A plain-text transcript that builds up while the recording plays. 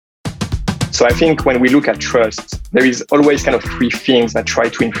So I think when we look at trust, there is always kind of three things that try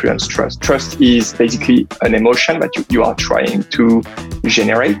to influence trust. Trust is basically an emotion that you are trying to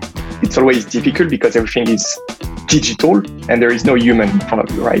generate. It's always difficult because everything is digital and there is no human in front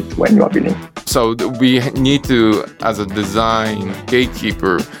of you, right, when you are building. So we need to, as a design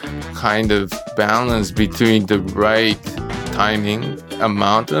gatekeeper, kind of balance between the right timing,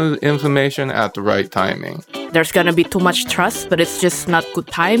 amount of information at the right timing. There's going to be too much trust, but it's just not good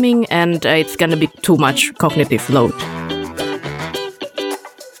timing, and it's going to be too much cognitive load.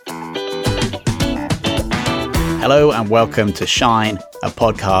 Hello and welcome to Shine, a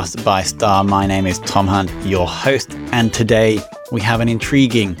podcast by Star. My name is Tom Hunt, your host, and today we have an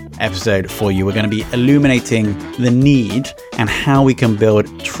intriguing episode for you. We're going to be illuminating the need and how we can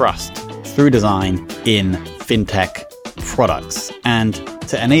build trust through design in fintech products. And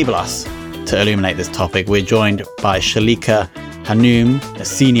to enable us to illuminate this topic, we're joined by Shalika Hanoum, a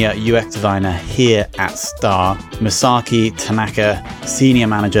senior UX designer here at Star, Masaki Tanaka, senior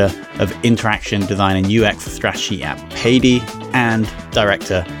manager of interaction design and UX strategy at Paidy, and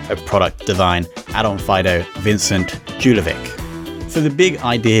director of product design at Onfido, Vincent Julovic. So the big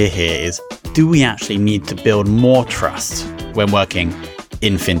idea here is, do we actually need to build more trust when working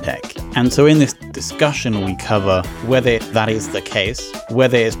in fintech? And so in this discussion, we cover whether that is the case,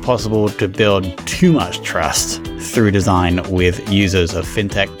 whether it's possible to build too much trust through design with users of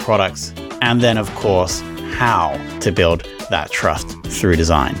fintech products, and then, of course, how to build that trust through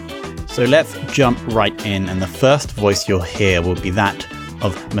design. So let's jump right in. And the first voice you'll hear will be that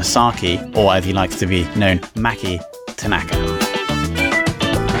of Masaki, or as he likes to be known, Maki Tanaka.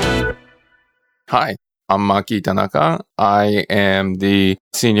 Hi, I'm Maki Tanaka. I am the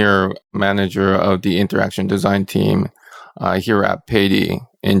senior manager of the interaction design team here at Paidy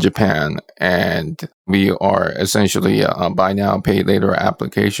in Japan. And we are essentially a buy now, pay later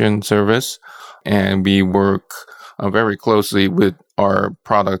application service. And we work very closely with our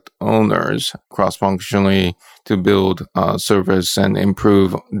product owners cross-functionally to build service and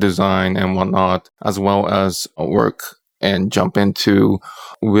improve design and whatnot, as well as work and jump into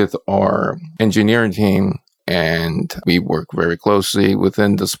with our engineering team. And we work very closely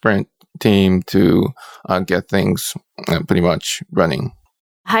within the sprint team to get things pretty much running.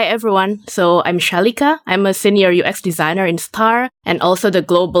 Hi, everyone. So I'm Shalika. I'm a senior UX designer in Star and also the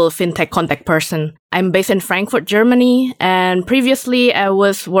global fintech contact person. I'm based in Frankfurt, Germany. And previously, I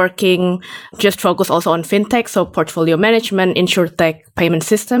was working just focused also on fintech, so portfolio management, insurtech, payment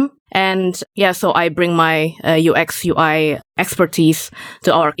system. And so I bring my UX, UI expertise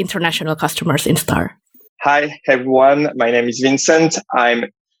to our international customers in Star. Hi, everyone. My name is Vincent. I'm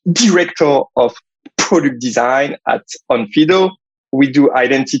director of product design at Onfido. We do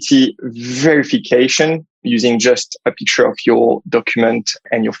identity verification using just a picture of your document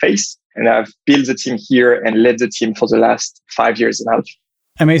and your face. And I've built the team here and led the team for the last 5 years and a half.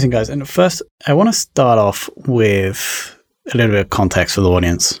 Amazing, guys. And first, I want to start off with a little bit of context for the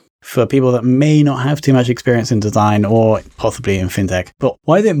audience. For people that may not have too much experience in design or possibly in fintech, but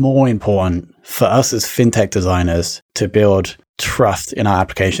why is it more important for us as fintech designers to build trust in our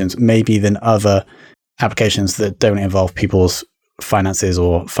applications, maybe than other applications that don't involve people's finances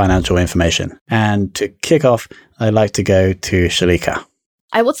or financial information? And to kick off, I'd like to go to Shalika.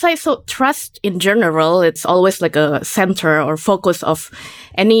 I would say so. Trust in general, it's always like a center or focus of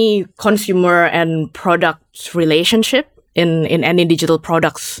any consumer and product relationship in any digital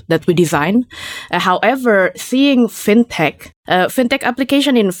products that we design. However, seeing fintech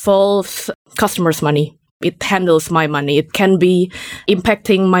application involves customers' money. It handles my money. It can be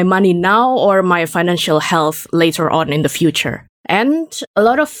impacting my money now or my financial health later on in the future. And a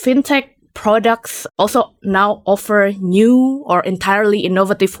lot of fintech products also now offer new or entirely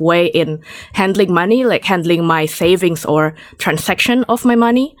innovative way in handling money, like handling my savings or transaction of my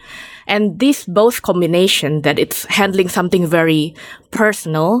money. And this both combination that it's handling something very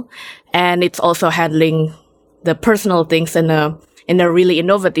personal and it's also handling the personal things in a really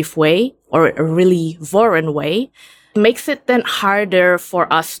innovative way or a really foreign way makes it then harder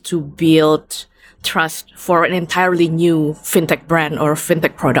for us to build trust for an entirely new fintech brand or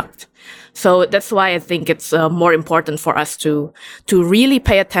fintech product. So that's why I think it's more important for us to really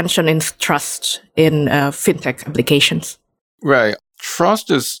pay attention and trust in fintech applications. Right. Trust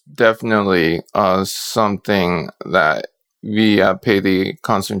is definitely something that we at Paidy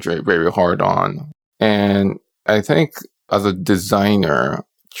concentrate very hard on. And I think as a designer,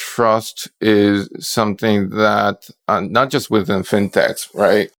 trust is something that not just within fintechs,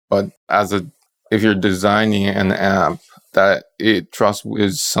 right? But if you're designing an app, trust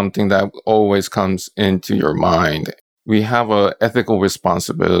is something that always comes into your mind. We have an ethical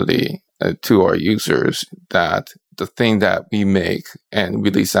responsibility to our users that the thing that we make and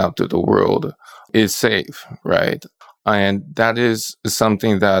release out to the world is safe, right? And that is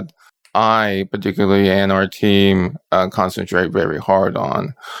something that I particularly and our team concentrate very hard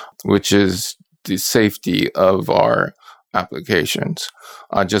on, which is the safety of our applications.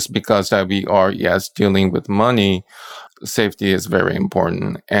 Just because that we are, yes, dealing with money, safety is very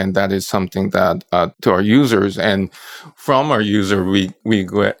important. And that is something that to our users and from our user, we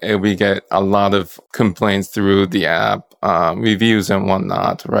get a lot of complaints through the app, reviews and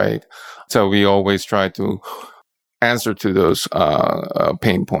whatnot, right? So we always try to answer to those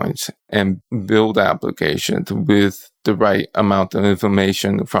pain points and build applications with the right amount of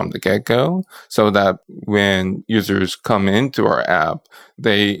information from the get-go so that when users come into our app,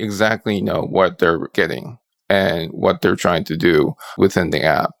 they exactly know what they're getting and what they're trying to do within the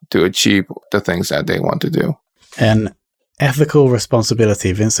app to achieve the things that they want to do. And ethical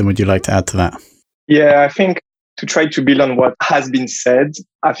responsibility. Vincent, would you like to add to that? Yeah, I think to try to build on what has been said,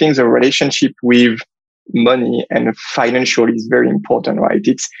 I think the relationship with money and financial is very important, right?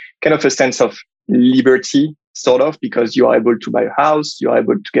 It's kind of a sense of liberty, sort of, because you are able to buy a house, you are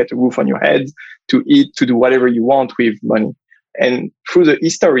able to get a roof on your head, to eat, to do whatever you want with money. And through the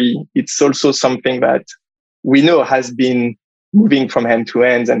history, it's also something that we know has been moving from hand to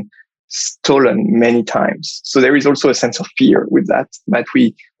hand and stolen many times. So there is also a sense of fear with that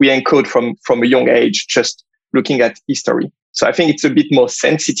we encode from a young age, just looking at history. So I think it's a bit more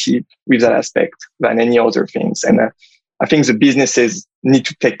sensitive with that aspect than any other things. And I think the businesses need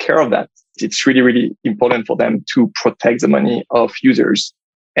to take care of that. It's really, really important for them to protect the money of users,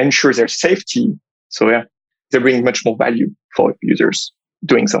 ensure their safety. So yeah, they bring much more value for users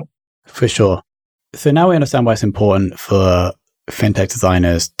doing so. For sure. So now we understand why it's important for fintech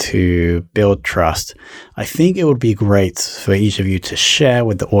designers to build trust. I think it would be great for each of you to share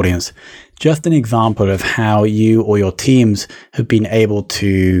with the audience just an example of how you or your teams have been able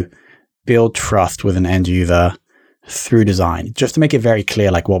to build trust with an end user through design, just to make it very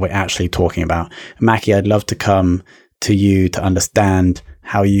clear, like what we're actually talking about. Maki, I'd love to come to you to understand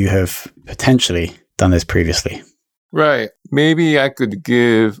how you have potentially done this previously. Right. Maybe I could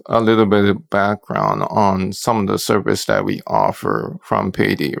give a little bit of background on some of the service that we offer from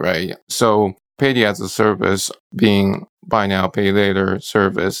Paidy, right? So Paidy as a service being buy now, pay later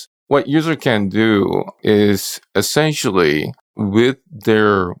service. What user can do is essentially with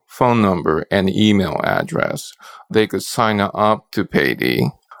their phone number and email address, they could sign up to Paidy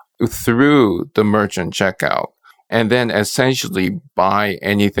through the merchant checkout and then essentially buy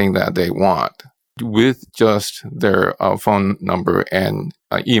anything that they want with just their phone number and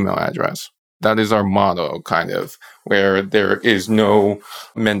email address. That is our motto, kind of, where there is no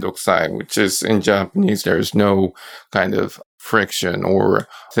mendokusai, which is in Japanese, there's no kind of friction or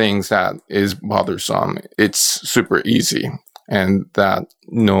things that is bothersome. It's super easy. And that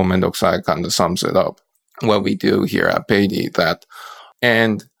no mendokusai kind of sums it up. What we do here at Paidy,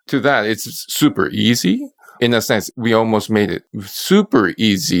 and to that, it's super easy. In a sense, we almost made it super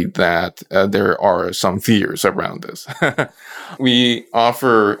easy that there are some fears around this. We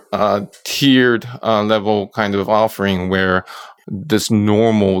offer a tiered level kind of offering where this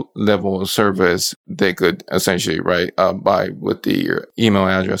normal level of service, they could essentially buy with the email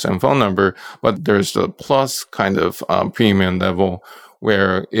address and phone number. But there's the plus kind of premium level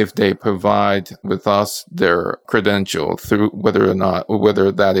where if they provide with us their credential through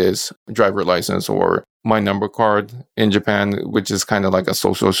whether that is driver license or my number card in Japan, which is kind of like a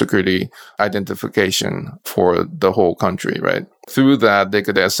social security identification for the whole country, right? Through that, they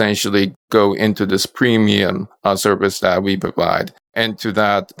could essentially go into this premium service that we provide. And to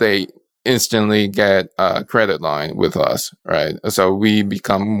that, they instantly get a credit line with us, right? So we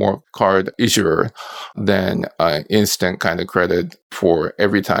become more card issuer than instant kind of credit for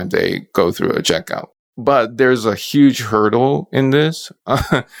every time they go through a checkout. But there's a huge hurdle in this.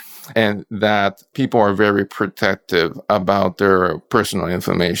 And that people are very protective about their personal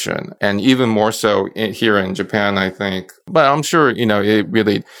information. And even more so here in Japan, I think. But I'm sure, it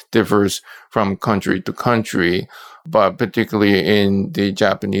really differs from country to country. But particularly in the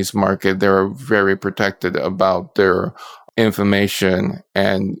Japanese market, they're very protected about their information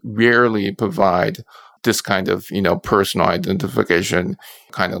and rarely provide this kind of, personal identification,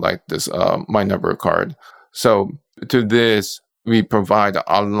 kind of like this My Number card. So to this, we provide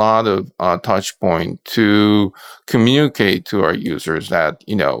a lot of touch point to communicate to our users that,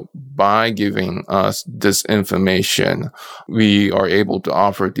 by giving us this information, we are able to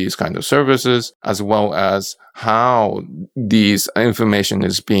offer these kind of services, as well as how these information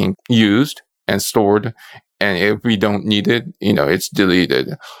is being used and stored And if we don't need it, it's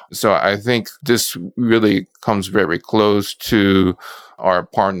deleted. So I think this really comes very close to our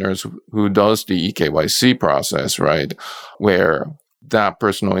partners who does the eKYC process, right? Where that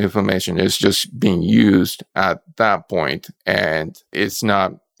personal information is just being used at that point, and it's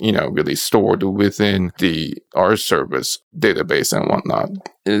not, really stored within our service database and whatnot.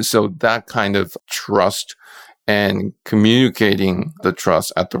 So that kind of trust and communicating the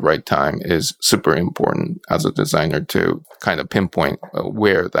trust at the right time is super important as a designer to kind of pinpoint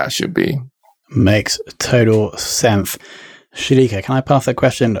where that should be. Makes total sense. Sharika, can I pass that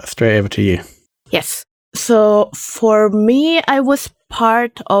question straight over to you? Yes. So for me, I was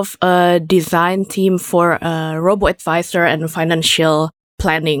part of a design team for a robo-advisor and financial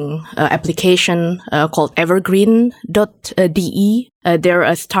planning application called evergreen.de. They're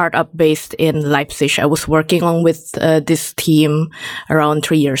a startup based in Leipzig. I was working on with this team around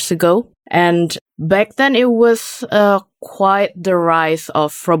 3 years ago. And back then it was quite the rise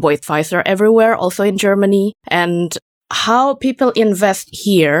of robo-advisor everywhere, also in Germany. And how people invest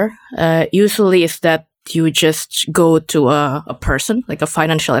here usually is that you just go to a person, like a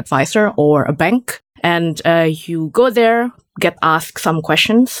financial advisor or a bank, and you go there, get asked some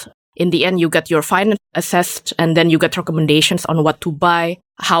questions. In the end, you get your finance assessed, and then you get recommendations on what to buy,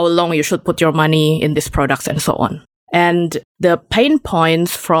 how long you should put your money in these products, and so on. And the pain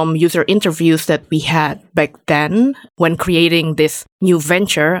points from user interviews that we had back then when creating this new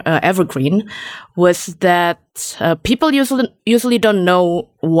venture, Evergreen, was that people usually don't know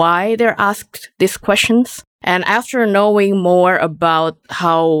why they're asked these questions. And after knowing more about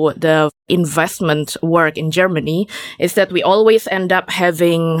how the investment work in Germany is that we always end up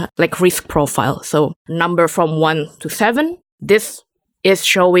having like risk profile. So number from 1 to 7. This is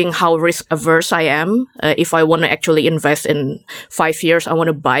showing how risk averse I am. If I want to actually invest in 5 years, I want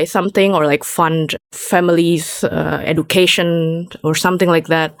to buy something or like fund families' education or something like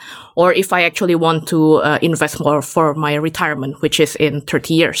that. Or if I actually want to invest more for my retirement, which is in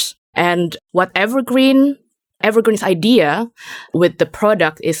 30 years. And what Evergreen's idea with the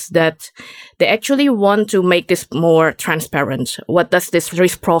product is that they actually want to make this more transparent. What does this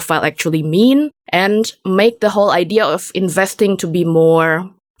risk profile actually mean? And make the whole idea of investing to be more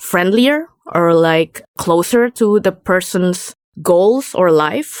friendlier or like closer to the person's goals or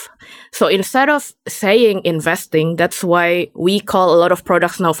life. So instead of saying investing, that's why we call a lot of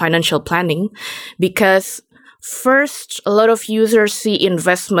products now financial planning, because first, a lot of users see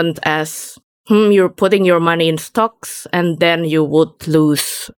investment as you're putting your money in stocks and then you would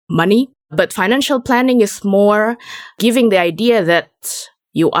lose money. But financial planning is more giving the idea that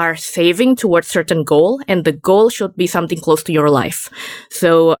you are saving towards certain goal, and the goal should be something close to your life.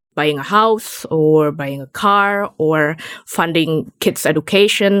 So buying a house or buying a car or funding kids'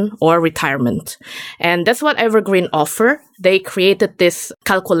 education or retirement. And that's what Evergreen offer. They created this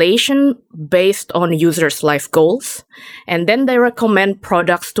calculation based on users' life goals, and then they recommend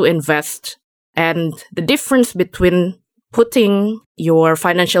products to invest. And the difference between putting your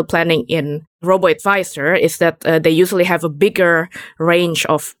financial planning in robo-advisor is that they usually have a bigger range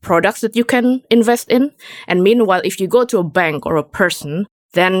of products that you can invest in. And meanwhile, if you go to a bank or a person,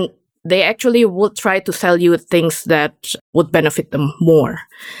 then they actually would try to sell you things that would benefit them more.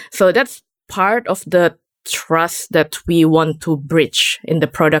 So that's part of the trust that we want to bridge in the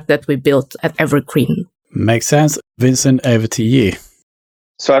product that we built at Evergreen. Makes sense. Vincent, over to you.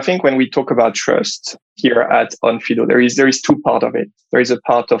 So I think when we talk about trust here at Onfido, there is two parts of it. There is a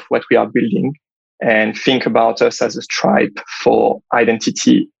part of what we are building, and think about us as a Stripe for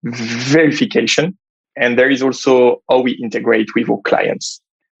identity verification. And there is also how we integrate with our clients.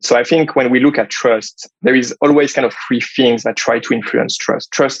 So I think when we look at trust, there is always kind of three things that try to influence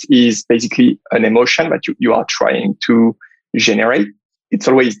trust. Trust is basically an emotion that you are trying to generate. It's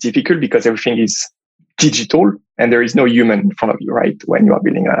always difficult because everything is digital and there is no human in front of you, right? When you are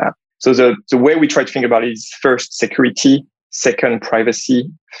building an app. So the way we try to think about it is first security, second privacy,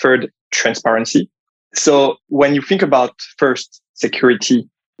 third transparency. So when you think about first security,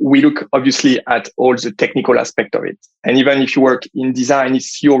 we look obviously at all the technical aspect of it. And even if you work in design,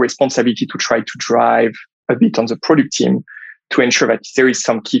 it's your responsibility to try to drive a bit on the product team to ensure that there is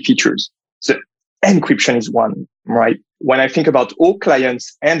some key features. So encryption is one, right? When I think about all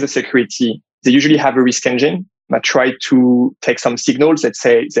clients and the security, they usually have a risk engine that try to take some signals. Let's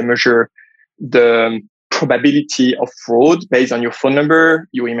say they measure the probability of fraud based on your phone number,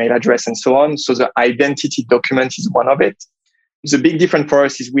 your email address, and so on. So the identity document is one of it. The big difference for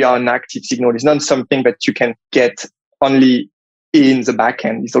us is we are an active signal. It's not something that you can get only in the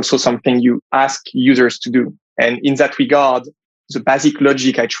backend. It's also something you ask users to do. And in that regard, the basic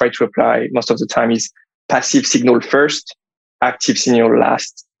logic I try to apply most of the time is passive signal first, active signal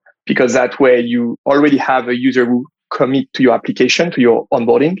last, because that way you already have a user who commit to your application, to your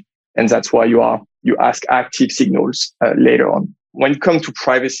onboarding. And that's why you ask active signals later on. When it comes to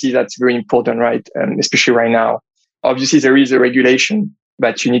privacy, that's very important, right? Especially right now. Obviously, there is a regulation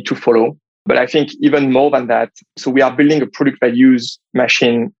that you need to follow. But I think even more than that, so we are building a product that uses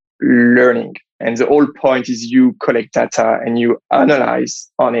machine learning. And the whole point is you collect data and you analyze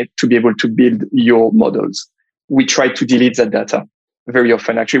on it to be able to build your models. We try to delete that data very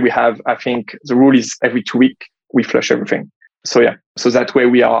often. Actually, we have, I think the rule is every 2 weeks, we flush everything. So that way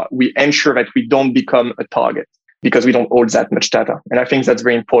we ensure that we don't become a target because we don't hold that much data. And I think that's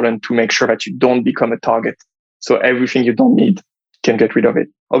very important to make sure that you don't become a target. So everything you don't need, you can get rid of it.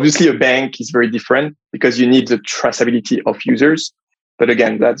 Obviously, a bank is very different because you need the traceability of users. But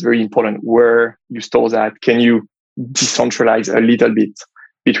again, that's very important where you store that. Can you decentralize a little bit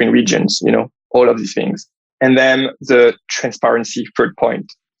between regions, all of these things. And then the transparency, third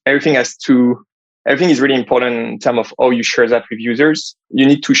point. Everything is really important in terms of how you share that with users. You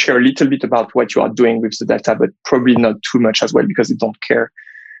need to share a little bit about what you are doing with the data, but probably not too much as well because they don't care.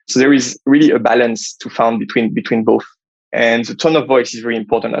 So there is really a balance to find between both. And the tone of voice is very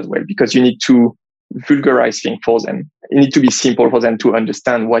important as well because you need to vulgarize things for them. It needs to be simple for them to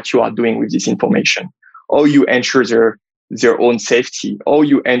understand what you are doing with this information. Or you ensure their own safety, or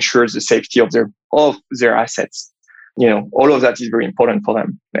you ensure the safety of their assets. All of that is very important for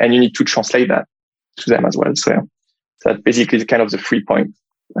them. And you need to translate that to them as well. So that basically is kind of the 3 point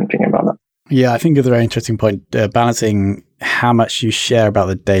I'm thinking about that. Yeah, I think it's a very interesting point, balancing how much you share about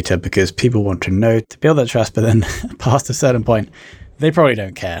the data because people want to know to build that trust, but then past a certain point, they probably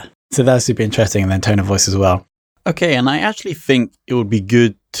don't care. So that's super interesting. And then tone of voice as well. Okay, and I actually think it would be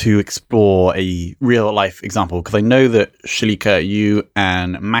good to explore a real life example because I know that Shalika, you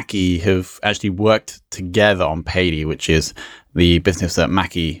and Mackie have actually worked together on Paidy, which is the business that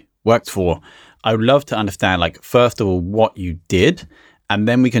Mackie worked for. I would love to understand, first of all, what you did, and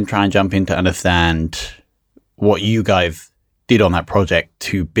then we can try and jump in to understand what you guys did on that project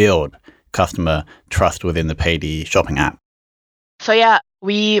to build customer trust within the Paidy shopping app. So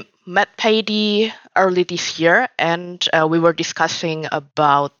we met Paidy early this year, and we were discussing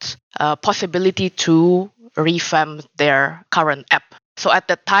about possibility to revamp their current app. So at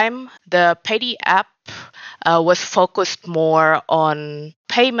that time, the Paidy app was focused more on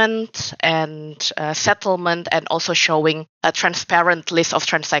payment and settlement, and also showing a transparent list of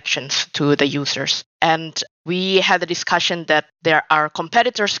transactions to the users. And we had a discussion that there are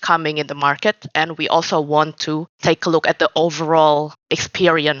competitors coming in the market, and we also want to take a look at the overall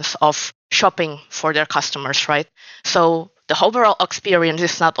experience of shopping for their customers, right? So the overall experience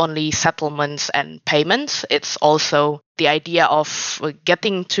is not only settlements and payments, it's also the idea of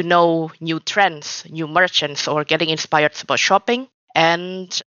getting to know new trends, new merchants, or getting inspired about shopping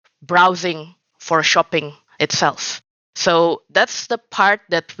and browsing for shopping itself. So that's the part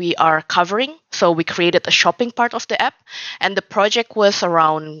that we are covering. So we created a shopping part of the app, and the project was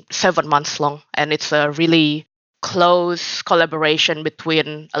around 7 months long, and it's a really close collaboration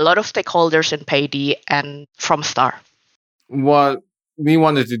between a lot of stakeholders in Paidy and from Star. What we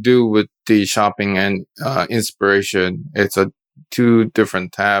wanted to do with the shopping and inspiration, it's two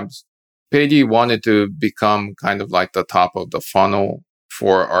different tabs. Paidy wanted to become kind of like the top of the funnel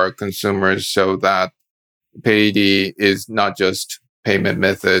for our consumers so that Paidy is not just payment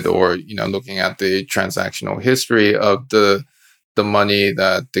method or, looking at the transactional history of the money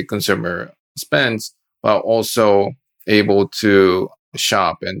that the consumer spends, but also able to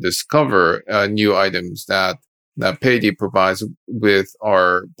shop and discover new items that Paidy provides with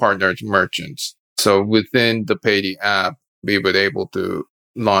our partnered merchants. So within the Paidy app, we were able to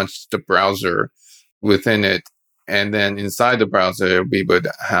launch the browser within it. And then inside the browser, we would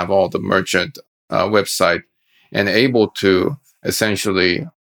have all the merchant website and able to essentially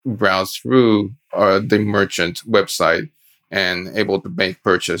browse through the merchant website and able to make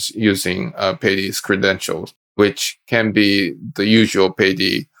purchase using Paidy's credentials, which can be the usual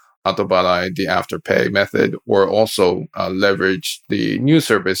Paidy Autobalai, the Afterpay method, or also leverage the new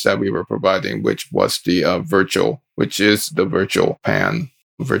service that we were providing, which was the virtual, which is the virtual PAN,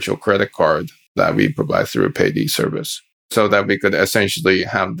 virtual credit card that we provide through a Paidy service, so that we could essentially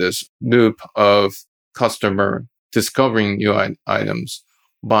have this loop of customer discovering new items,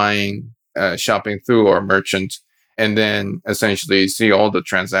 buying, shopping through our merchant, and then essentially see all the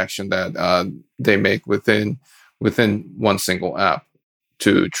transaction that they make within one single app,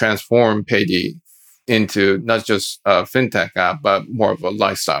 to transform Paidy into not just a fintech app, but more of a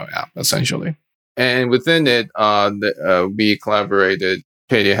lifestyle app, essentially. And within it, we collaborated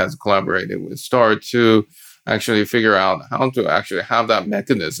Payday has collaborated with Star to actually figure out how to actually have that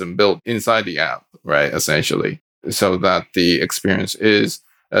mechanism built inside the app, right? Essentially, so that the experience is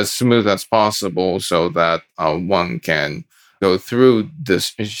as smooth as possible so that one can go through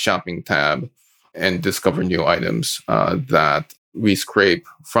this shopping tab and discover new items that we scrape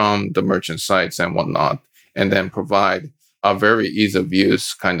from the merchant sites and whatnot, and then provide a very ease of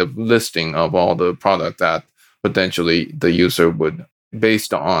use kind of listing of all the product that potentially the user would,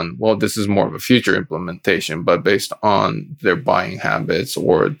 based on, well, this is more of a future implementation, but based on their buying habits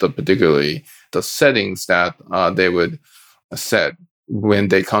or particularly the settings that they would set when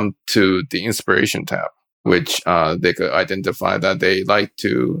they come to the inspiration tab, which they could identify that they like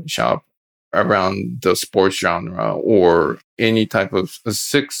to shop around the sports genre or any type of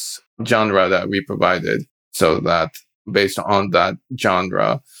 6 genre that we provided, so that based on that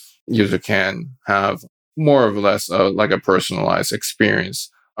genre, user can have more or less like a personalized experience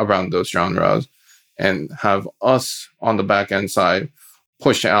around those genres, and have us on the back end side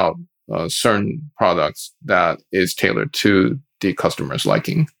push out certain products that is tailored to the customer's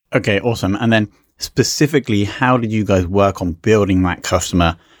liking. Okay, awesome. And then specifically, how did you guys work on building that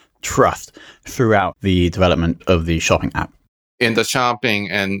customer trust throughout the development of the shopping app? In the shopping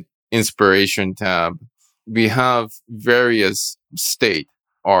and inspiration tab, we have various state,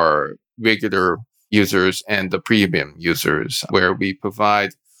 our regular users and the premium users, where we provide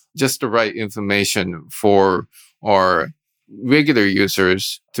just the right information for our regular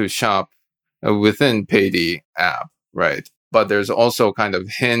users to shop within Payday app, right? But there's also kind of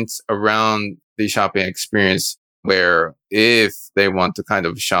hints around the shopping experience where if they want to kind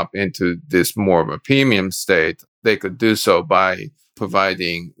of shop into this more of a premium state, they could do so by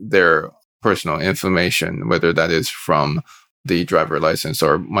providing their personal information, whether that is from the driver license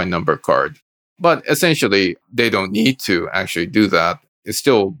or my number card. But essentially, they don't need to actually do that. It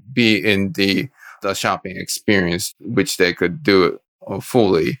still be in the shopping experience, which they could do it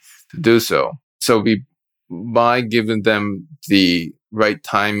fully to do so. So by giving them the right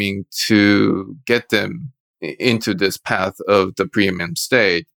timing to get them into this path of the premium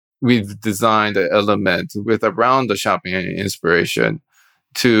state, we've designed an element with around the shopping and inspiration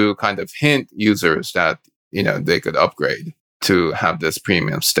to kind of hint users that, they could upgrade to have this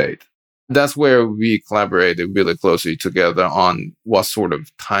premium state. That's where we collaborated really closely together on what sort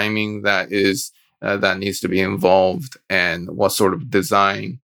of timing that is, that needs to be involved, and what sort of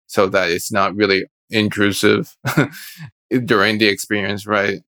design, so that it's not really intrusive during the experience,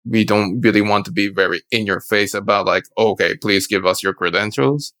 right? We don't really want to be very in your face about like, okay, please give us your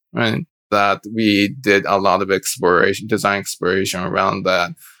credentials, right? That we did a lot of design exploration around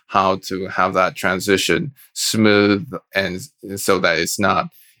that, how to have that transition smooth and so that it's not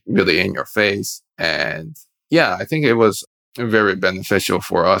really in your face. And yeah, I think it was very beneficial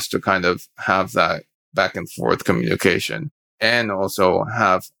for us to kind of have that back and forth communication, and also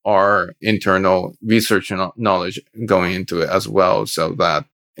have our internal research knowledge going into it as well, so that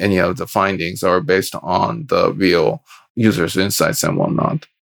any of the findings are based on the real users' insights and whatnot.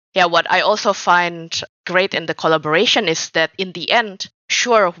 Yeah, what I also find great in the collaboration is that in the end,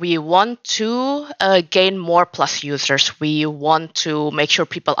 sure, we want to gain more plus users. We want to make sure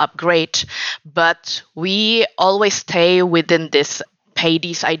people upgrade, but we always stay within this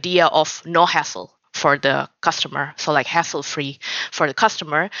Payday's idea of no hassle for the customer. So like hassle-free for the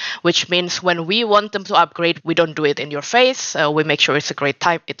customer, which means when we want them to upgrade, we don't do it in your face. We make sure it's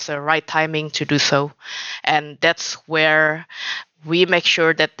the right timing to do so. And that's where we make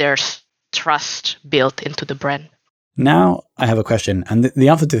sure that there's trust built into the brand. Now I have a question, and the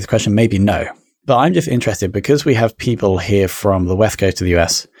answer to this question may be no. But I'm just interested because we have people here from the West Coast of the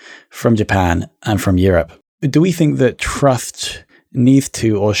US, from Japan, and from Europe. Do we think that trust needs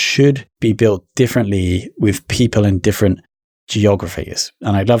to or should be built differently with people in different geographies?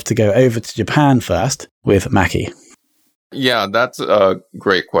 And I'd love to go over to Japan first with Maki. Yeah, that's a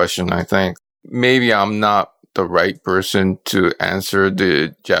great question, I think. Maybe I'm not the right person to answer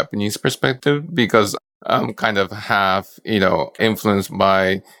the Japanese perspective, because I'm kind of half, influenced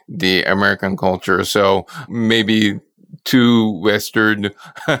by the American culture. So maybe too Western,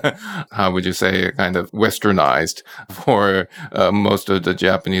 how would you say, kind of westernized for most of the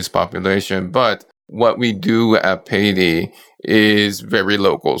Japanese population. But what we do at Payday is very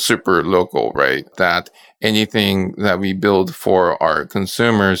local, super local, right? That anything that we build for our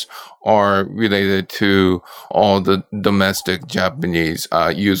consumers are related to all the domestic Japanese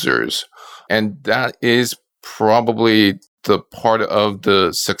users. And that is probably the part of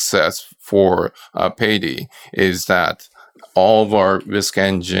the success for Payday, is that all of our risk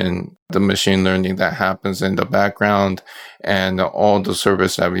engine, the machine learning that happens in the background, and all the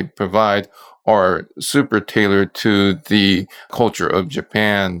service that we provide are super tailored to the culture of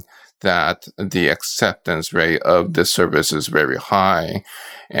Japan, that the acceptance rate of this service is very high.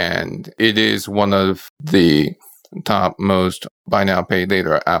 And it is one of the top most buy now, pay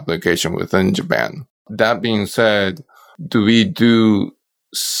later application within Japan. That being said, do we design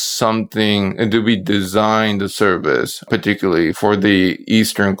the service particularly for the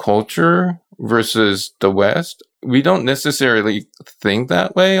Eastern culture versus the West? We don't necessarily think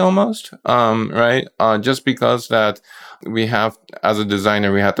that way almost, right? Just because that we have, as a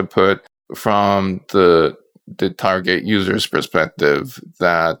designer, we have to put from the target user's perspective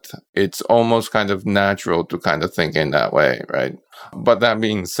that it's almost kind of natural to kind of think in that way, right? But that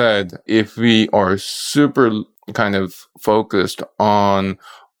being said, if we are super kind of focused on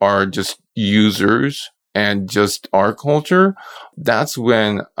our just users and just our culture, that's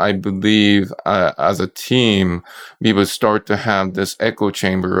when I believe as a team, we would start to have this echo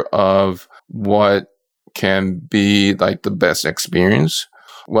chamber of what can be like the best experience.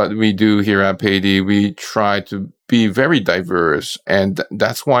 What we do here at Paidy, we try to be very diverse. And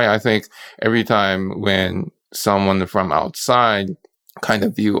that's why I think every time when someone from outside kind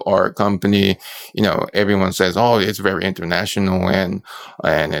of view our company, everyone says, oh, it's very international and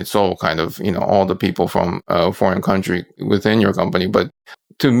it's all kind of, all the people from a foreign country within your company. But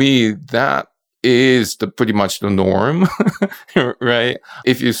to me, that is pretty much the norm, right?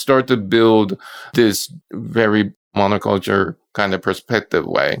 If you start to build this very monoculture kind of perspective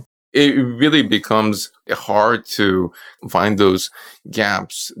way, it really becomes hard to find those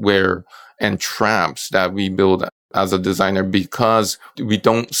gaps and traps that we build as a designer because we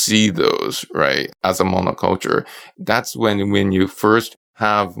don't see those, right? As a monoculture. That's when you first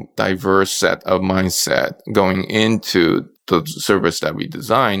have diverse set of mindset going into the service that we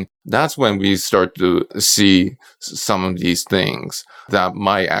design, that's when we start to see some of these things that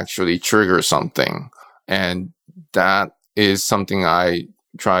might actually trigger something. And that is something I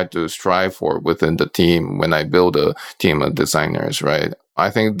try to strive for within the team when I build a team of designers, right? I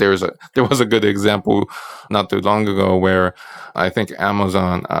think there was a good example not too long ago where I think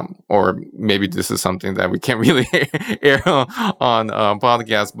Amazon, or maybe this is something that we can't really air on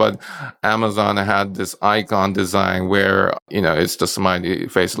podcast, but Amazon had this icon design where, it's the smiley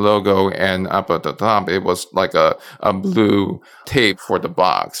face logo, and up at the top, it was like a blue tape for the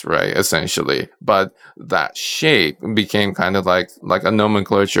box, right? Essentially. But that shape became kind of like a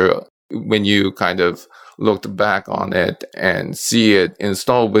nomenclature when you kind of looked back on it and see it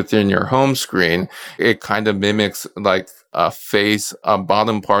installed within your home screen. It kind of mimics like a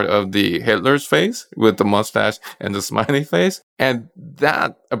bottom part of the Hitler's face with the mustache and the smiley face. And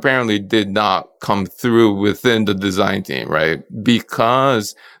that apparently did not come through within the design team, right?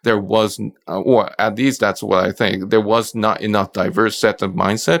 Because there was, or at least that's what I think, there was not enough diverse set of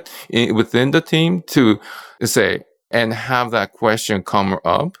mindset within the team to say and have that question come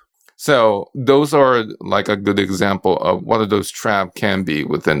up. So those are like a good example of what those traps can be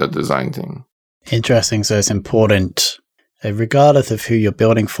within the design team. Interesting. So it's important, regardless of who you're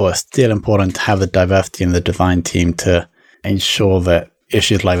building for, it's still important to have the diversity in the design team to ensure that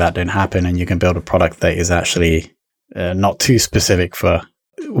issues like that don't happen and you can build a product that is actually not too specific for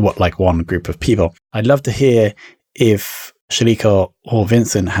one group of people. I'd love to hear if Shalika or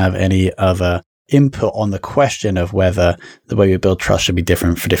Vincent have any other input on the question of whether the way we build trust should be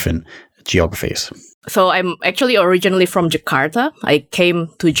different for different geographies. So I'm actually originally from Jakarta. I came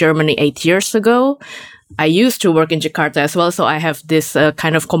to Germany 8 years ago. I used to work in Jakarta as well, so I have this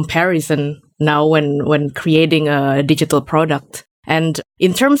kind of comparison now when creating a digital product. And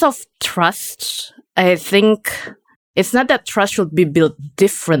in terms of trust, I think it's not that trust should be built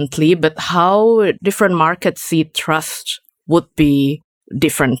differently, but how different markets see trust would be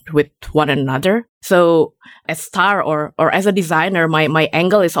different with one another. So as star or as a designer, my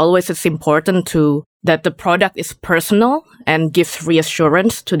angle is always it's important that the product is personal and gives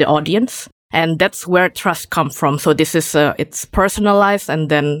reassurance to the audience. And that's where trust comes from. So this is, it's personalized and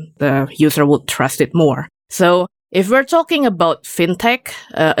then the user will trust it more. So if we're talking about fintech,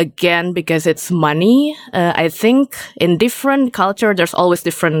 again, because it's money, I think in different culture, there's always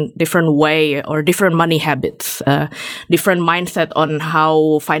different way or different money habits, different mindset on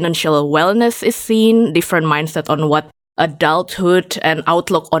how financial wellness is seen, different mindset on what adulthood and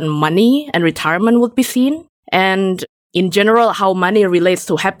outlook on money and retirement would be seen. And in general, how money relates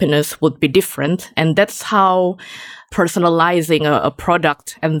to happiness would be different. And that's how personalizing a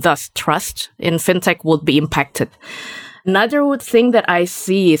product and thus trust in fintech would be impacted. Another thing that I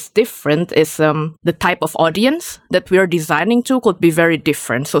see is different is the type of audience that we are designing to could be very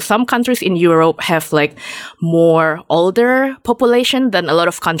different. So some countries in Europe have like more older population than a lot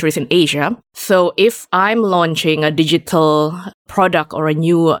of countries in Asia. So if I'm launching a digital product or a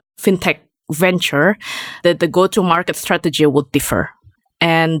new fintech venture, that the go-to-market strategy would differ.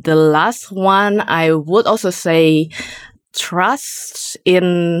 And the last one, I would also say trust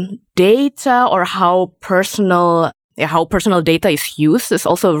in data or how personal data is used is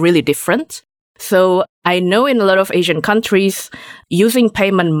also really different. So I know in a lot of Asian countries, using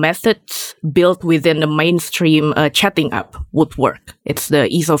payment methods built within the mainstream chatting app would work. It's the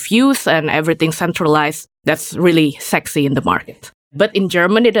ease of use and everything centralized. That's really sexy in the market. But in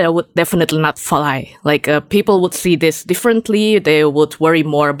Germany, that would definitely not fly. Like people would see this differently. They would worry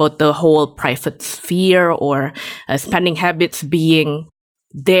more about the whole private sphere or spending habits being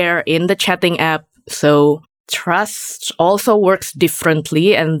there in the chatting app. So trust also works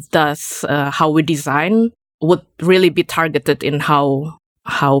differently, and thus how we design would really be targeted in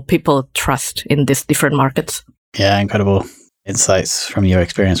how people trust in these different markets. Yeah, incredible insights from your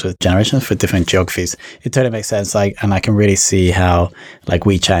experience with generations for different geographies. It totally makes sense. And I can really see how like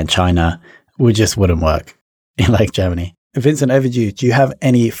WeChat in China wouldn't work in like Germany. Vincent, over to you. Do you have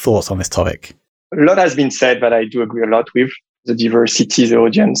any thoughts on this topic? A lot has been said, but I do agree a lot with the diversity, the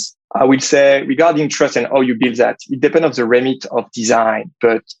audience. I would say regarding trust and how you build that, it depends on the remit of design,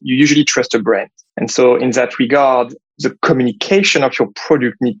 but you usually trust a brand. And so in that regard, the communication of your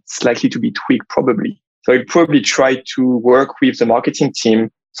product needs likely to be tweaked probably. So you'll probably try to work with the marketing team,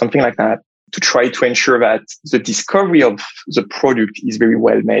 something like that, to try to ensure that the discovery of the product is very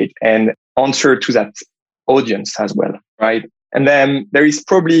well made and answer to that audience as well, right? And then there is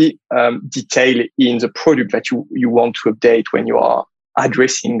probably detail in the product that you want to update when you are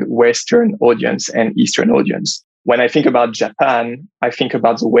addressing Western audience and Eastern audience. When I think about Japan, I think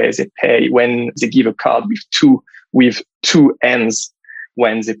about the way they pay when they give a card with two ends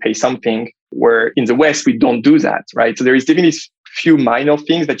when they pay something, where in the West, we don't do that, right? So there is definitely few minor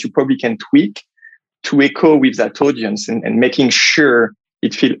things that you probably can tweak to echo with that audience and making sure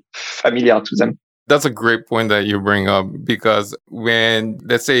it feels familiar to them. That's a great point that you bring up, because when,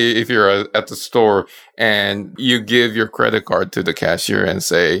 let's say if you're at the store and you give your credit card to the cashier and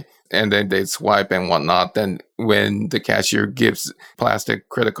say, and then they swipe and whatnot, then when the cashier gives plastic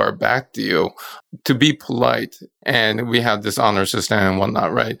credit card back to you, to be polite, and we have this honor system and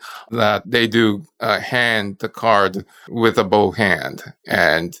whatnot, right? That they do hand the card with a bow hand,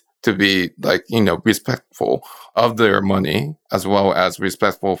 and to be like, respectful of their money as well as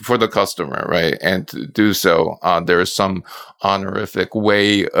respectful for the customer, right? And to do so, there is some honorific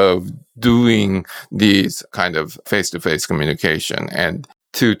way of doing these kind of face-to-face communication. And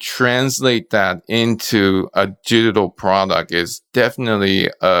to translate that into a digital product is definitely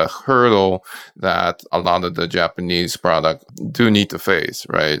a hurdle that a lot of the Japanese product do need to face,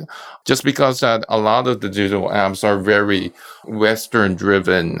 right? Just because that a lot of the digital apps are very Western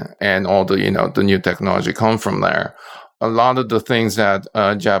driven and all the, the new technology come from there. A lot of the things that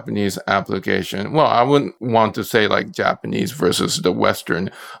Japanese application, well, I wouldn't want to say like Japanese versus the Western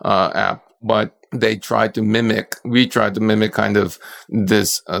app, but we tried to mimic kind of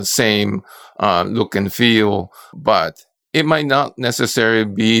this same look and feel, but it might not necessarily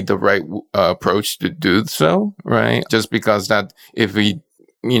be the right approach to do so, right? Just because that if we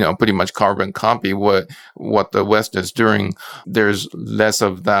pretty much carbon copy what the West is doing, there's less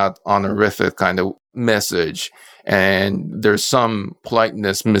of that honorific kind of message. And there's some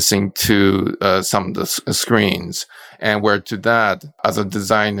politeness missing to some of the screens. And where to that, as a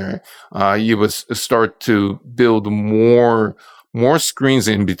designer, you would start to build more screens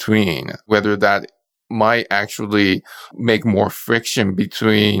in between, whether that might actually make more friction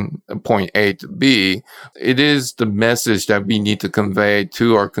between point A to B. It is the message that we need to convey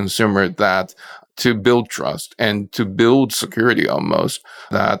to our consumer that to build trust and to build security almost,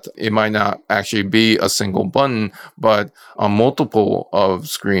 that it might not actually be a single button, but a multiple of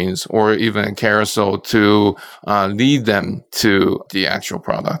screens or even a carousel to lead them to the actual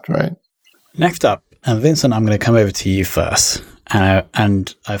product, right? Next up, Vincent, I'm going to come over to you first.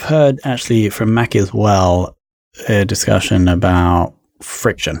 And I've heard actually from Mackie as well, a discussion about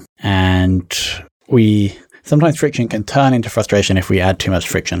friction. And sometimes friction can turn into frustration if we add too much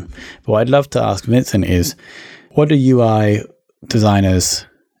friction. But what I'd love to ask Vincent is, what do UI designers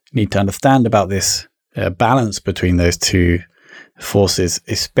need to understand about this balance between those two forces,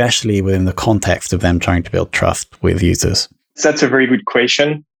 especially within the context of them trying to build trust with users? That's a very good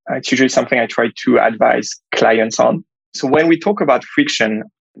question. It's usually something I try to advise clients on. So when we talk about friction,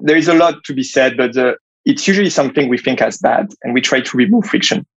 there is a lot to be said, but the it's usually something we think as bad, and we try to remove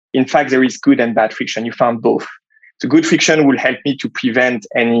friction. In fact, there is good and bad friction. You found both. The good friction will help me to prevent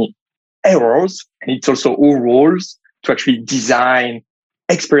any errors, and it's also our roles to actually design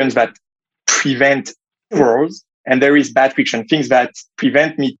experience that prevent errors. And there is bad friction, things that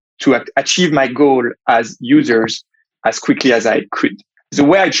prevent me to achieve my goal as users as quickly as I could. The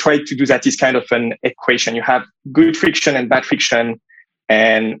way I try to do that is kind of an equation. You have good friction and bad friction,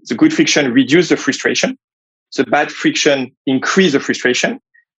 and the good friction reduce the frustration. So bad friction increase the frustration.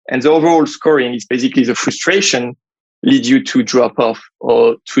 And the overall scoring is basically the frustration lead you to drop off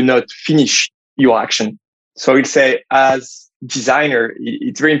or to not finish your action. So I'll say as designer,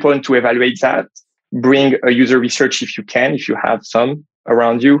 it's very important to evaluate that. Bring a user research if you can, if you have some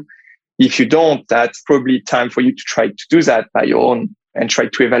around you. If you don't, that's probably time for you to try to do that by your own and try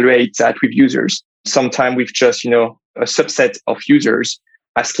to evaluate that with users. Sometime with just, a subset of users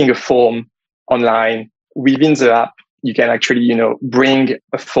asking a form online within the app. You can actually, bring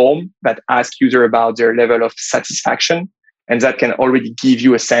a form that asks user about their level of satisfaction. And that can already give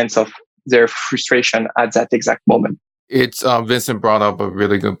you a sense of their frustration at that exact moment. It's Vincent brought up a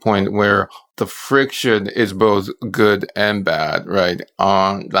really good point where the friction is both good and bad, right?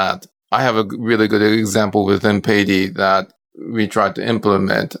 On that, I have a really good example within Paidy that we tried to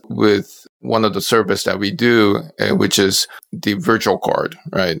implement with one of the service that we do, which is the virtual card,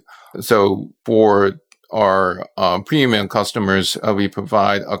 right? So for our premium customers, we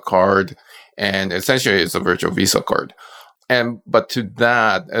provide a card, and essentially it's a virtual Visa card. But to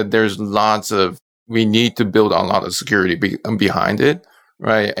that, there's we need to build a lot of security behind it,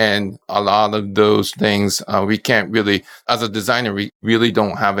 right? And a lot of those things, we can't really, as a designer, we really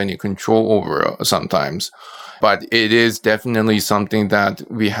don't have any control over sometimes. But it is definitely something that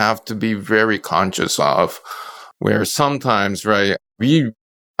we have to be very conscious of, where sometimes, right, we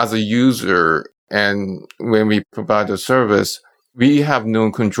as a user, and when we provide a service, we have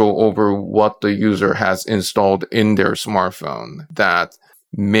no control over what the user has installed in their smartphone. That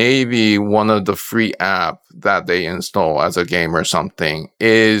maybe one of the free app that they install as a game or something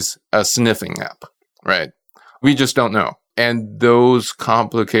is a sniffing app, right? We just don't know. And those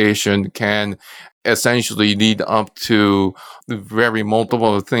complications can essentially lead up to very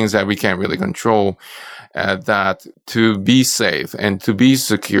multiple things that we can't really control. That to be safe and to be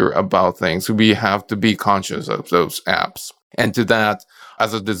secure about things, we have to be conscious of those apps. And to that,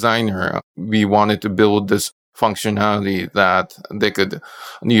 as a designer, we wanted to build this functionality that the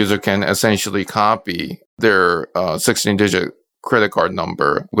user can essentially copy their 16-digit credit card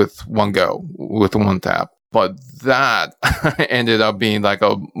number with one go, with one tap. But that ended up being like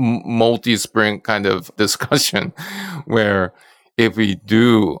a multi-sprint kind of discussion where if we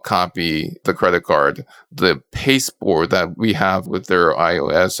do copy the credit card, the pasteboard that we have with their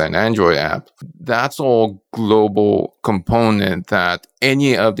iOS and Android app, that's all global component that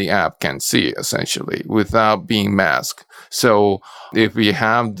any of the app can see essentially without being masked. So if we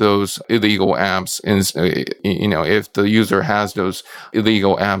have those illegal apps, if the user has those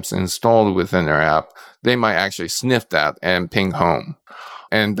illegal apps installed within their app, they might actually sniff that and ping home.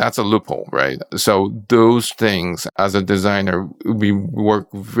 And that's a loophole, right? So those things, as a designer, we work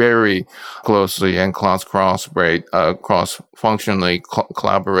very closely and cross-functionally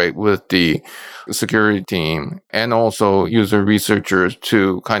collaborate with the security team and also user researchers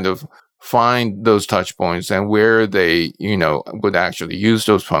to kind of find those touch points and where they, would actually use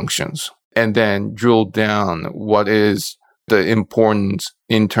those functions. And then drill down what is the importance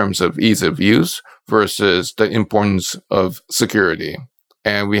in terms of ease of use versus the importance of security.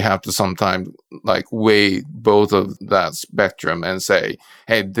 And we have to sometimes weigh both of that spectrum and say,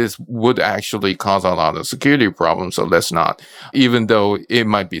 hey, this would actually cause a lot of security problems. So let's not, even though it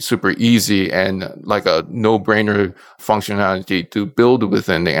might be super easy and like a no-brainer functionality to build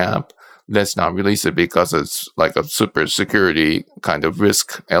within the app, let's not release it because it's like a super security kind of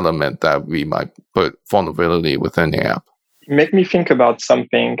risk element that we might put vulnerability within the app. It made me think about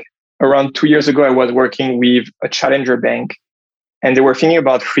something. Around 2 years ago, I was working with a challenger bank. And they were thinking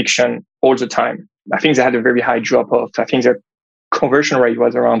about friction all the time. I think they had a very high drop-off. I think their conversion rate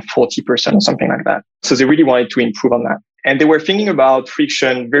was around 40% or something like that. So they really wanted to improve on that. And they were thinking about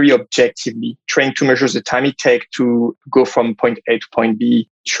friction very objectively, trying to measure the time it takes to go from point A to point B,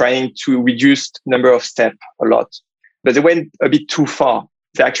 trying to reduce the number of steps a lot. But they went a bit too far.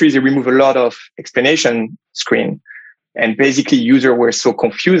 They removed a lot of explanation screen. And basically, users were so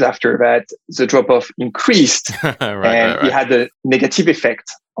confused after that, the drop-off increased it had a negative effect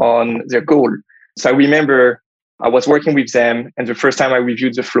on their goal. So I remember I was working with them, and the first time I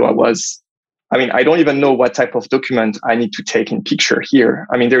reviewed the flow, I don't even know what type of document I need to take in picture here.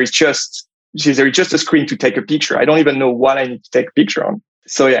 There is just there is just a screen to take a picture. I don't even know what I need to take a picture on.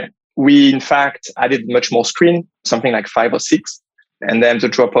 So yeah, we in fact added much more screen, something like 5 or 6, and then the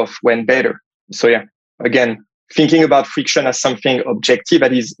drop-off went better. So yeah, again, thinking about friction as something objective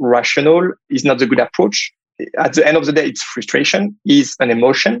that is rational is not the good approach. At the end of the day, it's frustration, is an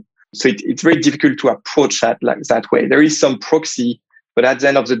emotion. So it's very difficult to approach that like that way. There is some proxy, but at the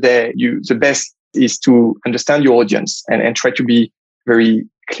end of the day, the best is to understand your audience and try to be very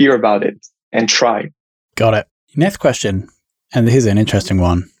clear about it and try. Got it. Next question, and here's an interesting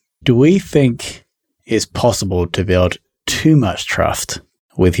one. Do we think it's possible to build too much trust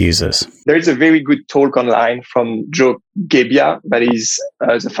with users? There is a very good talk online from Joe Gebbia, that is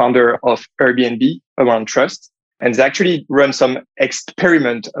the founder of Airbnb, around trust. And they actually run some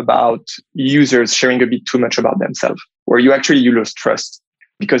experiment about users sharing a bit too much about themselves, where you lose trust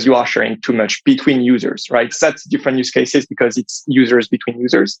because you are sharing too much between users, right? So that's different use cases because it's users between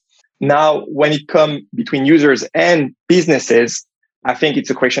users. Now, when it comes between users and businesses, I think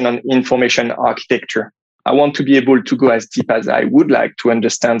it's a question on information architecture. I want to be able to go as deep as I would like to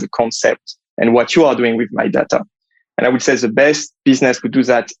understand the concept and what you are doing with my data. And I would say the best business to do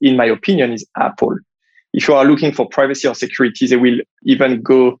that, in my opinion, is Apple. If you are looking for privacy or security, they will even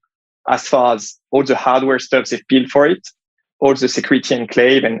go as far as all the hardware stuff they've built for it, all the security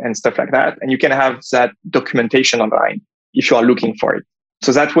enclave and stuff like that. And you can have that documentation online if you are looking for it.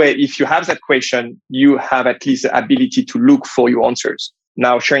 So that way, if you have that question, you have at least the ability to look for your answers.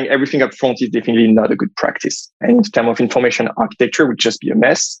 Now, sharing everything up front is definitely not a good practice. And in terms of information architecture, would just be a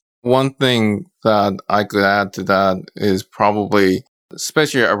mess. One thing that I could add to that is probably,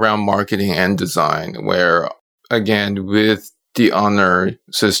 especially around marketing and design, where, again, with the honor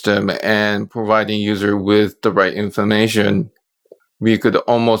system and providing user with the right information, we could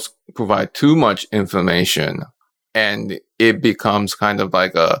almost provide too much information. And it becomes kind of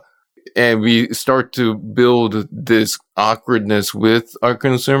like and we start to build this awkwardness with our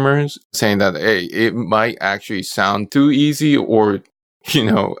consumers, saying that, hey, it might actually sound too easy, or,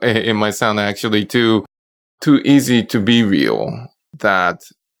 it might sound actually too easy to be real.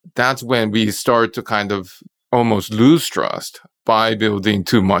 That's when we start to kind of almost lose trust by building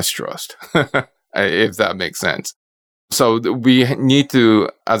too much trust, if that makes sense. So we need to,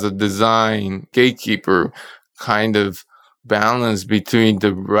 as a design gatekeeper, kind of balance between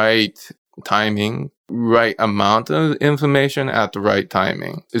the right timing, right amount of information at the right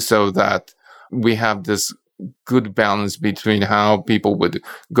timing, so that we have this good balance between how people would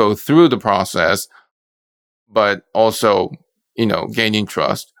go through the process, but also, gaining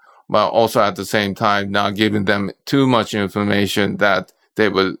trust, but also at the same time not giving them too much information that they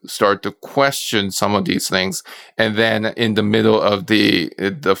would start to question some of these things. And then in the middle of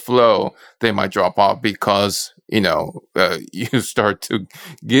the flow, they might drop off because, you start to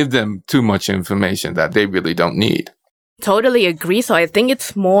give them too much information that they really don't need. Totally agree. So I think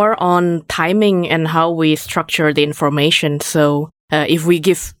it's more on timing and how we structure the information. So if we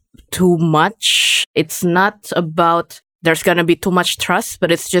give too much, it's not about there's going to be too much trust,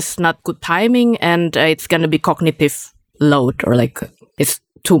 but it's just not good timing, and it's going to be cognitive load, or it's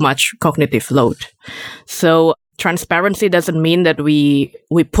too much cognitive load. So transparency doesn't mean that we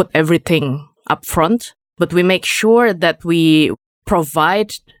put everything up front, but we make sure that we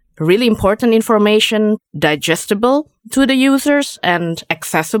provide really important information, digestible to the users and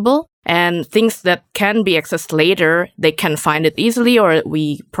accessible, and things that can be accessed later, they can find it easily, or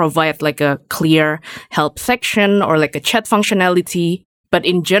we provide a clear help section or a chat functionality. But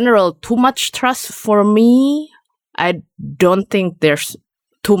in general, too much trust for me, I don't think there's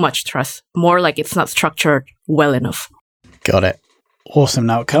too much trust. More it's not structured well enough. Got it. Awesome.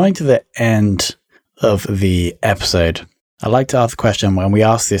 Now, coming to the end of the episode, I'd like to ask a question when we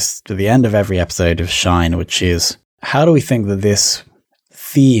ask this to the end of every episode of Shine, which is, how do we think that this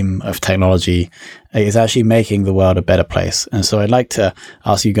theme of technology is actually making the world a better place? And so I'd like to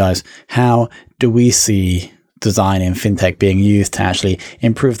ask you guys, how do we see design in fintech being used to actually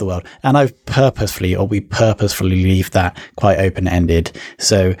improve the world? And we purposefully leave that quite open-ended.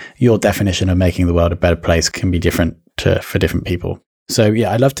 So your definition of making the world a better place can be different for different people. So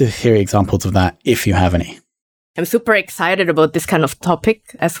yeah, I'd love to hear examples of that if you have any. I'm super excited about this kind of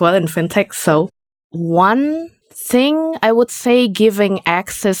topic as well in fintech. So one thing I would say, giving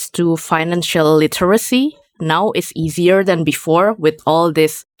access to financial literacy now is easier than before with all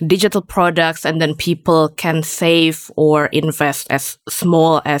these digital products, and then people can save or invest as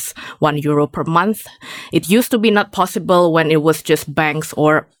small as €1 per month. It used to be not possible when it was just banks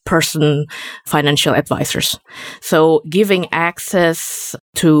or person financial advisors. So giving access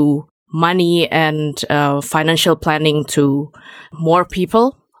to money and financial planning to more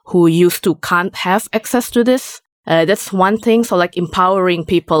people who used to can't have access to this. That's one thing. So like empowering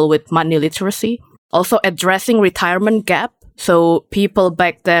people with money literacy. Also addressing retirement gap. So people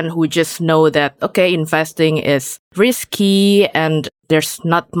back then who just know that, okay, investing is risky and there's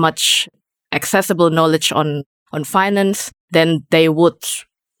not much accessible knowledge on finance, then they would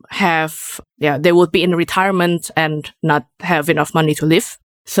be in retirement and not have enough money to live.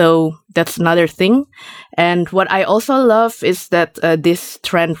 So that's another thing. And what I also love is that this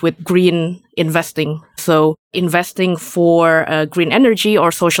trend with green investing. So investing for green energy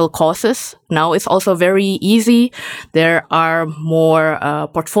or social causes now is also very easy. There are more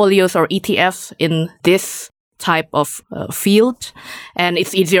portfolios or ETFs in this type of field. And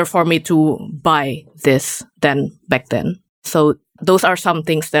it's easier for me to buy this than back then. So those are some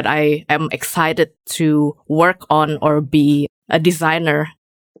things that I am excited to work on or be a designer.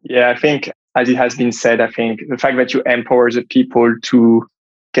 Yeah, I think, as it has been said, I think the fact that you empower the people to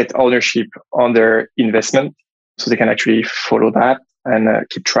get ownership on their investment so they can actually follow that and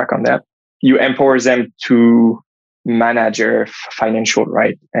keep track on that. You empower them to manage their financial,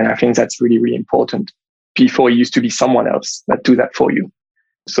 right? And I think that's really, really important. Before, it used to be someone else that do that for you.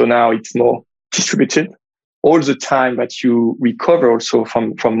 So now it's more distributed. All the time that you recover also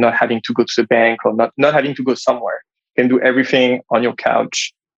from not having to go to the bank or not having to go somewhere. You can do everything on your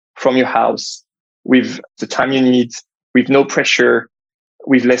couch, from your house, with the time you need, with no pressure,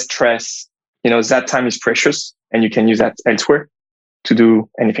 with less stress. That time is precious and you can use that elsewhere to do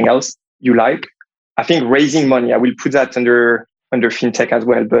anything else you like. I think raising money, I will put that under fintech as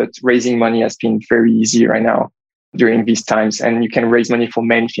well, but raising money has been very easy right now during these times. And you can raise money for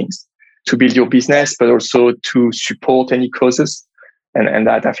many things, to build your business, but also to support any causes. And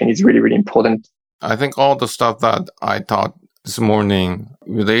that I think is really, really important. I think all the stuff that I taught this morning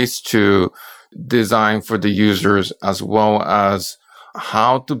relates to design for the users as well as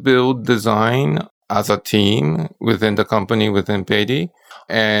how to build design as a team within the company, within Paidy.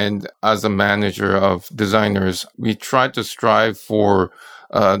 And as a manager of designers, we try to strive for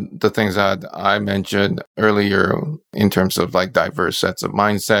the things that I mentioned earlier in terms of like diverse sets of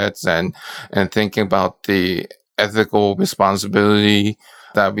mindsets and thinking about the ethical responsibility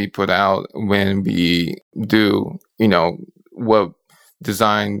that we put out when we do, what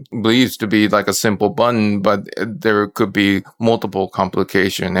design believes to be like a simple button, but there could be multiple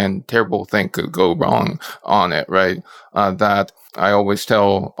complications and terrible things could go wrong on it, right? That I always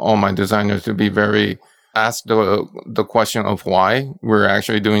tell all my designers to be very ask the question of why we're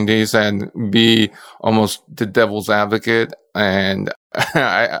actually doing these and be almost the devil's advocate. And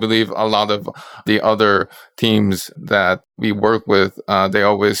I believe a lot of the other teams that we work with, they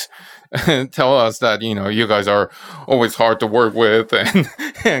always tell us that, you guys are always hard to work with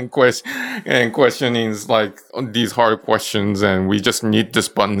and questioning like these hard questions and we just need this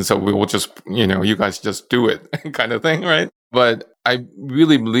button. So we will just, you guys just do it kind of thing, right? But I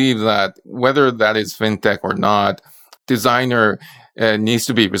really believe that whether that is fintech or not, designer needs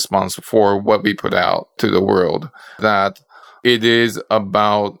to be responsible for what we put out to the world. That it is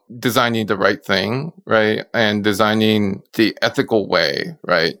about designing the right thing, right? And designing the ethical way,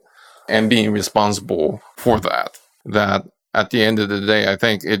 right? And being responsible for that. That at the end of the day, I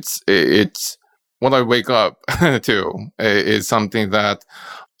think it's what I wake up to is something that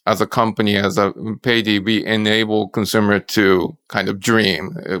as a company, as a Paidy, we enable consumer to kind of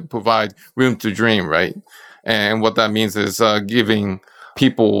dream, provide room to dream, right? And what that means is giving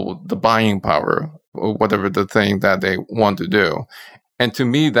people the buying power or whatever the thing that they want to do. And to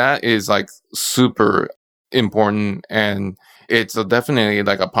me, that is like super important. And it's definitely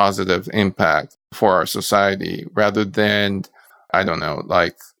like a positive impact for our society rather than, I don't know,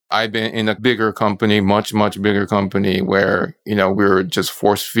 like I've been in a bigger company, much, much bigger company where, we're just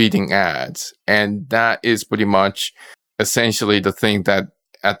force feeding ads. And that is pretty much essentially the thing that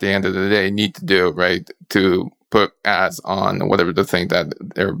at the end of the day need to do, right? To put ads on whatever the thing that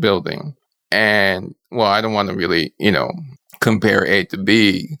they're building. And well, I don't want to really, compare A to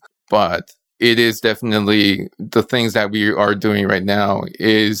B, but it is definitely the things that we are doing right now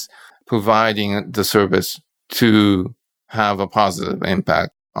is providing the service to have a positive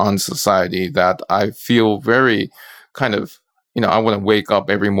impact on society that I feel very kind of, I want to wake up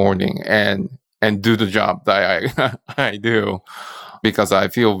every morning and do the job that I do because I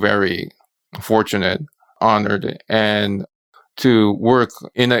feel very fortunate, honored, and to work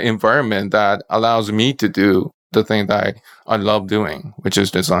in an environment that allows me to do the thing that I love doing, which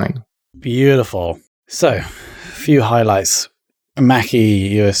is design. Beautiful. So, a few highlights. Maki,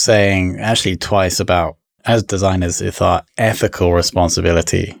 you were saying actually twice about, as designers, it's our ethical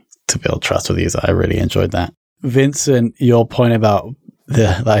responsibility to build trust with users. I really enjoyed that. Vincent, your point about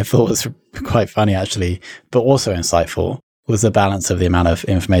that I thought was quite funny, actually, but also insightful, was the balance of the amount of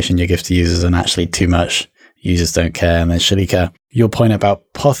information you give to users and actually too much. Users don't care. And then Shalika, your point about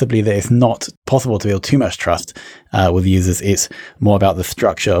possibly that it's not possible to build too much trust with users. It's more about the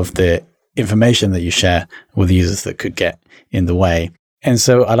structure of the information that you share with users that could get in the way. And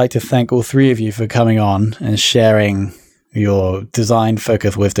so I'd like to thank all three of you for coming on and sharing your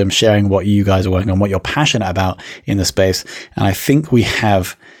design-focused wisdom, sharing what you guys are working on, what you're passionate about in the space. And I think we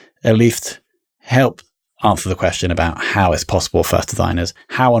have at least helped answer the question about how it's possible for us designers,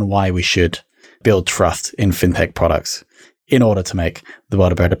 how and why we should build trust in fintech products in order to make the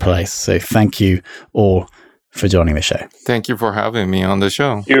world a better place. So thank you all for joining the show. Thank you for having me on the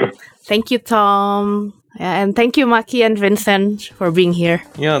show. Thank you, Tom. And thank you, Maki and Vincent, for being here.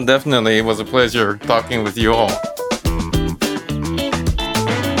 Yeah, definitely. It was a pleasure talking with you all.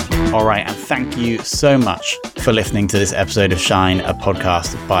 All right, and thank you so much for listening to this episode of Shine, a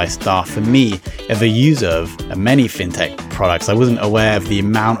podcast by Star. For me, as a user of many fintech products, I wasn't aware of the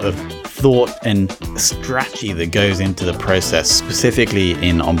amount of thought and strategy that goes into the process, specifically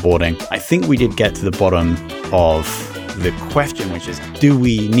in onboarding. I think we did get to the bottom of the question, which is, do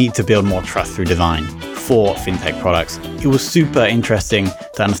we need to build more trust through design for fintech products? It was super interesting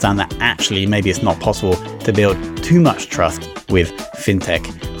to understand that actually maybe it's not possible to build too much trust with fintech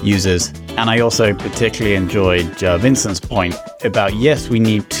users. And I also particularly enjoyed Vincent's point about, yes, we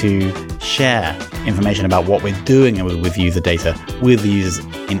need to share information about what we're doing with user data with the users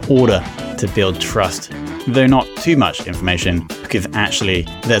in order to build trust, though not too much information, because actually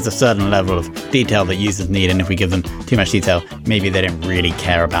there's a certain level of detail that users need. And if we give them too much detail, maybe they don't really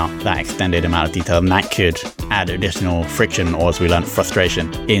care about that extended amount of detail. And that could add additional friction, or as we learned,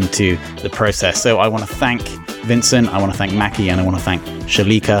 frustration into the process. So I want to thank Vincent, I want to thank Maki, and I want to thank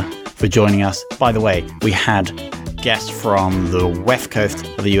Shalika for joining us. By the way, we had guests from the west coast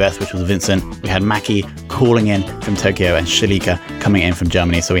of the US, which was Vincent. We had Maki calling in from Tokyo and Shalika coming in from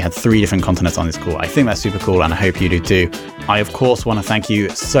Germany. So we had 3 different continents on this call. I think that's super cool, and I hope you do too. I, of course, want to thank you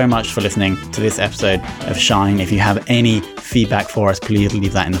so much for listening to this episode of Shine. If you have any feedback for us, please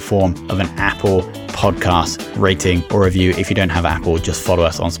leave that in the form of an Apple podcast rating or review. If you don't have Apple, just follow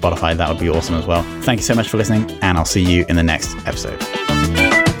us on Spotify. That would be awesome as well. Thank you so much for listening, and I'll see you in the next episode.